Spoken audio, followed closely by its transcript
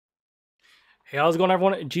Hey, how's it going,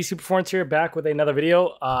 everyone? GC Performance here, back with another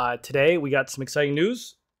video. Today, we got some exciting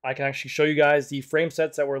news. I can actually show you guys the frame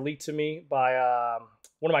sets that were leaked to me by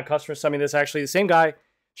one of my customers. Sent me this, actually. The same guy.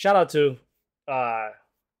 Shout out to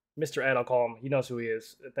Mr. Ed, I'll call him. He knows who he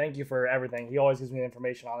is. Thank you for everything. He always gives me the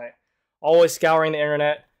information on it. Always scouring the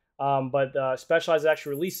internet. But Specialized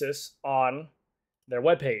actually released this on their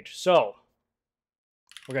webpage. So,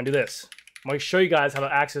 we're going to do this. I'm going to show you guys how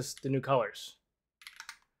to access the new colors.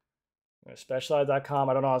 Specialized.com.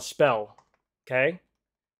 I don't know how to spell. Okay.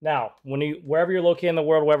 Now, wherever you're located in the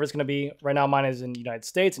world, wherever it's going to be, right now mine is in the United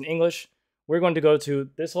States in English. We're going to go to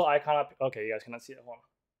this little icon up. Okay, you guys cannot see that one.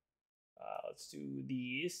 Let's do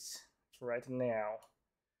these for right now.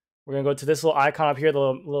 We're going to go to this little icon up here, the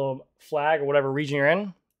little flag or whatever region you're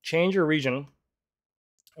in. Change your region. And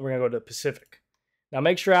we're going to go to Pacific. Now,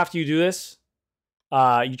 make sure after you do this,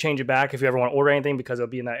 you change it back if you ever want to order anything because it'll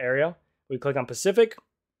be in that area. We click on Pacific.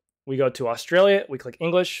 We go to Australia, we click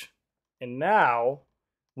English, and now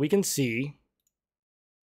we can see,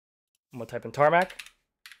 I'm going to type in Tarmac,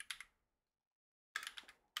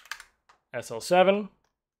 SL7,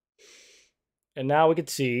 and now we can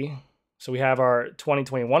see, so we have our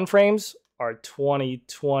 2021 frames, our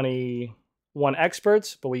 2021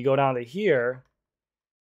 experts, but we go down to here,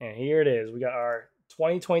 and here it is. We got our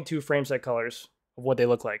 2022 frame set colors of what they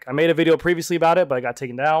look like. I made a video previously about it, but I got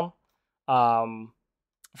taken down.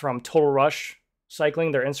 From Total Rush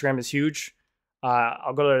Cycling. Their Instagram is huge.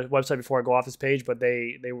 I'll go to the website before I go off this page, but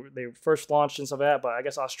they first launched and stuff like that, but I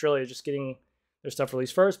guess Australia is just getting their stuff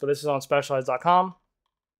released first, but this is on Specialized.com.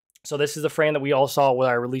 So this is the frame that we all saw when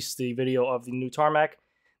I released the video of the new Tarmac.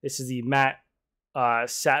 This is the matte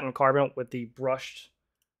satin carbon with the brushed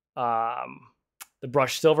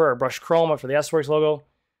silver or brushed chrome for the S-Works logo.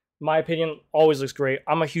 In my opinion, always looks great.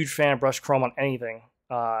 I'm a huge fan of brushed chrome on anything,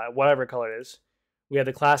 whatever color it is. We have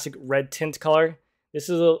the classic red tint color. This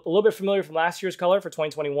is a little bit familiar from last year's color for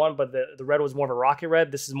 2021, but the red was more of a rocket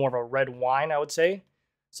red. This is more of a red wine, I would say.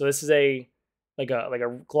 So this is like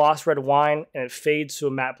a gloss red wine, and it fades to a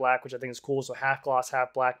matte black, which I think is cool. So half gloss,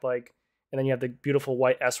 half black, like, and then you have the beautiful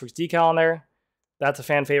white S-Works decal on there. That's a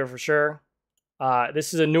fan favorite for sure.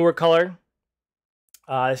 This is a newer color.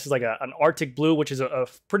 This is like an Arctic blue, which is a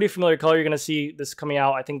pretty familiar color. You're gonna see this coming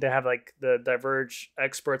out. I think they have like the Diverge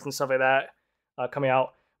experts and stuff like that. Coming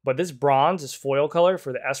out, but this bronze is foil color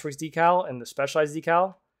for the S-Works decal and the Specialized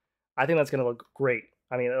decal. I think that's gonna look great.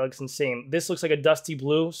 I mean, it looks insane. This looks like a dusty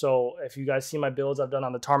blue. So if you guys see my builds I've done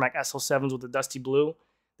on the Tarmac SL7s with the dusty blue,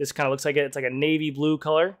 this kind of looks like it. It's like a navy blue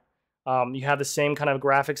color. You have the same kind of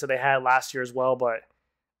graphics that they had last year as well, but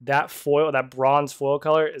that foil, that bronze foil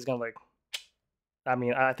color is gonna look. I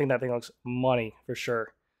mean, I think that thing looks money for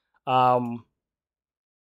sure.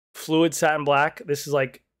 Fluid satin black. This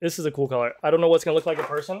is a cool color. I don't know what's gonna look like in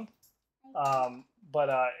person, but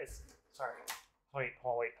it's sorry. Wait,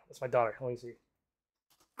 that's my daughter. Let me see.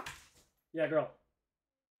 Yeah, girl.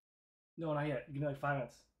 No, not yet. Give me like 5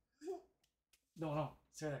 minutes. No,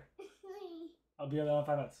 stay there. I'll be there in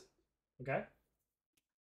 5 minutes. Okay.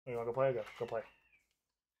 You wanna go play? Go play.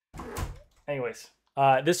 Anyways,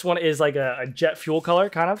 this one is like a jet fuel color,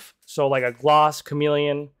 kind of. So like a gloss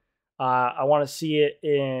chameleon. I want to see it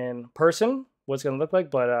in person. What's going to look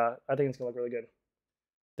like, but I think it's going to look really good.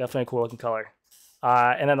 Definitely a cool looking color.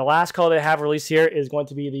 And then the last color they have released here is going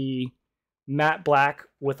to be the matte black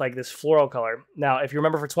with like this floral color. Now, if you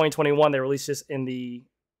remember for 2021, they released this in the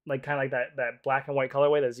like kind of like that black and white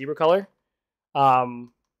colorway, that zebra color.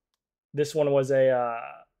 This one was a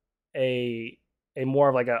more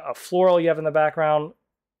of like a floral you have in the background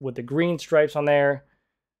with the green stripes on there.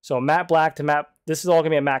 So matte black to matte. This is all going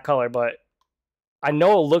to be a matte color, but I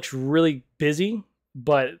know it looks really busy,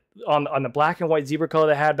 but on the black and white zebra color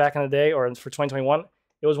they had back in the day, or for 2021,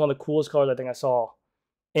 it was one of the coolest colors I think I saw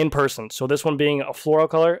in person. So this one being a floral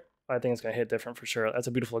color, I think it's going to hit different for sure. That's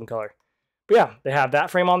a beautiful looking color. But yeah, they have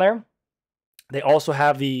that frame on there. They also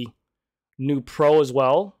have the new Pro as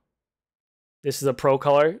well. This is a Pro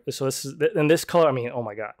color. So this is, and this color, I mean, oh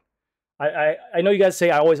my God. I know you guys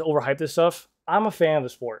say I always overhype this stuff. I'm a fan of the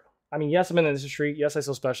sport. I mean, yes, I'm in the industry. Yes, I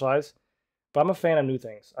still specialize. But I'm a fan of new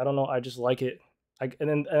things. I don't know. I just like it.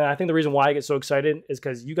 And I think the reason why I get so excited is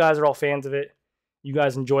because you guys are all fans of it. You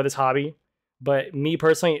guys enjoy this hobby. But me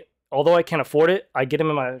personally, although I can't afford it, I get them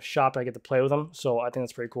in my shop. And I get to play with them. So I think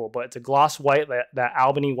that's pretty cool. But it's a gloss white, that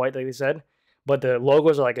Albany white like they said. But the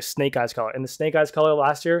logos are like a snake eyes color. And the snake eyes color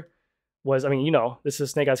last year was, I mean, you know, this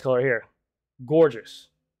is snake eyes color here. Gorgeous.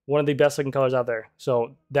 One of the best looking colors out there.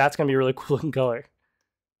 So that's going to be a really cool looking color.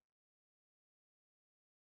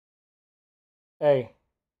 Hey,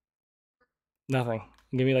 nothing.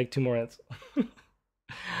 Give me like 2 more minutes.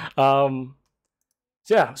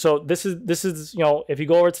 So yeah, so this is you know, if you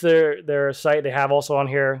go over to their site, they have also on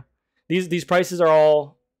here. These prices are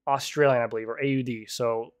all Australian, I believe, or AUD.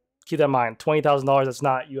 So keep that in mind. $20,000. That's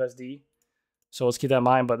not USD. So let's keep that in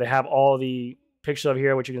mind. But they have all the pictures of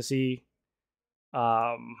here, which you can see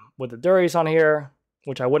with the Duries on here,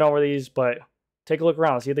 which I went over these. But take a look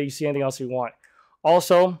around, see if you see anything else you want.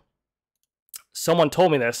 Also, someone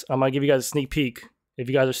told me this. I'm gonna give you guys a sneak peek if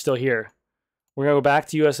you guys are still here. We're gonna go back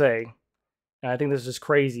to USA. And I think this is just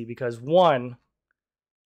crazy because one,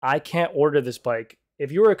 I can't order this bike.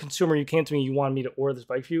 If you were a consumer, you came to me, you wanted me to order this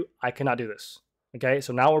bike for you, I cannot do this. Okay,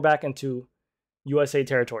 so now we're back into USA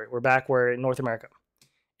territory. We're back where in North America.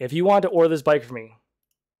 If you wanted to order this bike for me,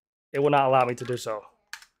 it will not allow me to do so.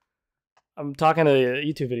 I'm talking to a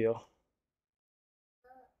YouTube video.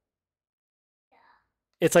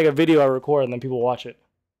 It's like a video I record and then people watch it.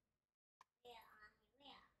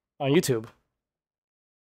 On YouTube.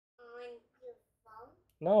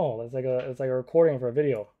 No, it's like a recording for a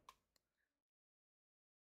video.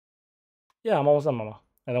 Yeah, I'm almost done, Mama.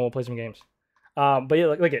 And then we'll play some games. But yeah,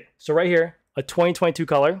 look it. So right here, a 2022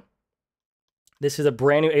 color. This is a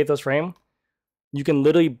brand new Aethos frame. You can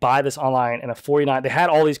literally buy this online in a 49. They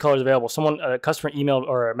had all these colors available. A customer emailed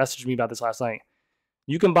or messaged me about this last night.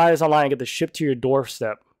 You can buy this online and get this shipped to your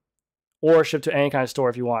doorstep or shipped to any kind of store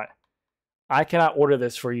if you want. I cannot order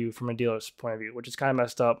this for you from a dealer's point of view, which is kind of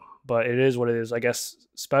messed up, but it is what it is. I guess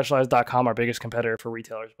Specialized.com, our biggest competitor for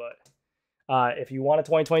retailers. But if you want a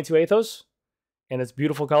 2022 Aethos and it's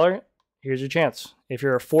beautiful color, here's your chance. If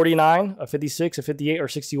you're a 49, a 56, a 58, or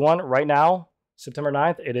 61, right now, September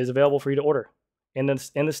 9th, it is available for you to order in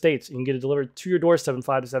the States. You can get it delivered to your doorstep in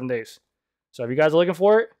 5 to 7 days. So if you guys are looking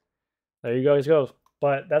for it, there you guys go.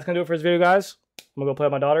 But that's going to do it for this video, guys. I'm going to go play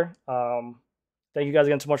with my daughter. Thank you guys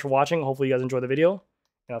again so much for watching. Hopefully you guys enjoyed the video.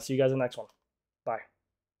 And I'll see you guys in the next one. Bye.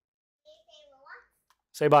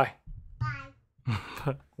 Say bye.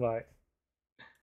 Bye. Bye.